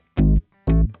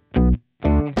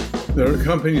There are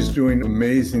companies doing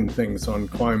amazing things on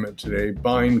climate today,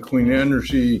 buying clean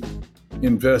energy,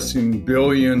 investing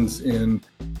billions in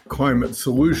climate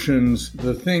solutions.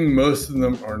 The thing most of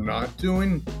them are not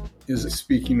doing is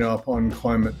speaking up on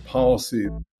climate policy.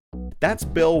 That's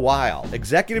Bill Weihl,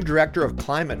 Executive Director of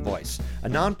Climate Voice, a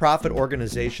nonprofit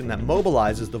organization that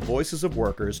mobilizes the voices of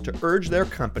workers to urge their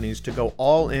companies to go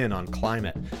all in on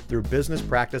climate through business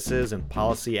practices and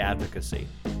policy advocacy.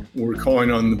 We're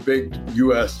calling on the big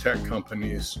U.S. tech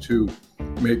companies to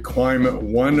make climate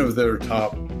one of their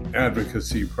top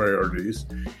advocacy priorities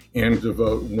and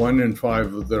devote 1 in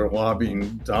 5 of their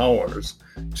lobbying dollars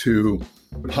to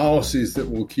policies that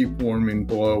will keep warming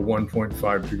below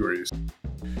 1.5 degrees.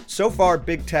 So far,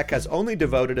 big tech has only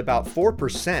devoted about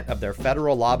 4% of their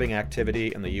federal lobbying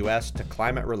activity in the U.S. to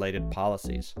climate-related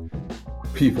policies.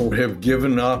 People have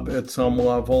given up at some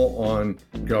level on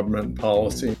government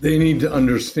policy. They need to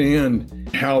understand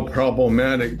how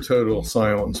problematic total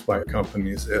silence by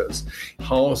companies is.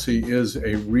 Policy is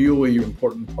a really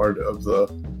important part of the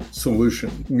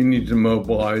solution. We need to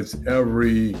mobilize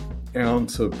every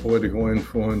ounce of political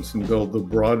influence and build the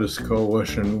broadest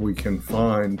coalition we can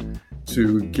find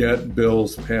to get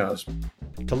bills passed.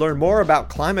 To learn more about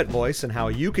Climate Voice and how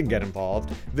you can get involved,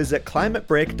 visit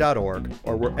climatebreak.org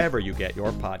or wherever you get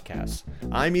your podcasts.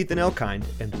 I'm Ethan Elkind,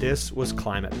 and this was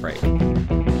Climate Break.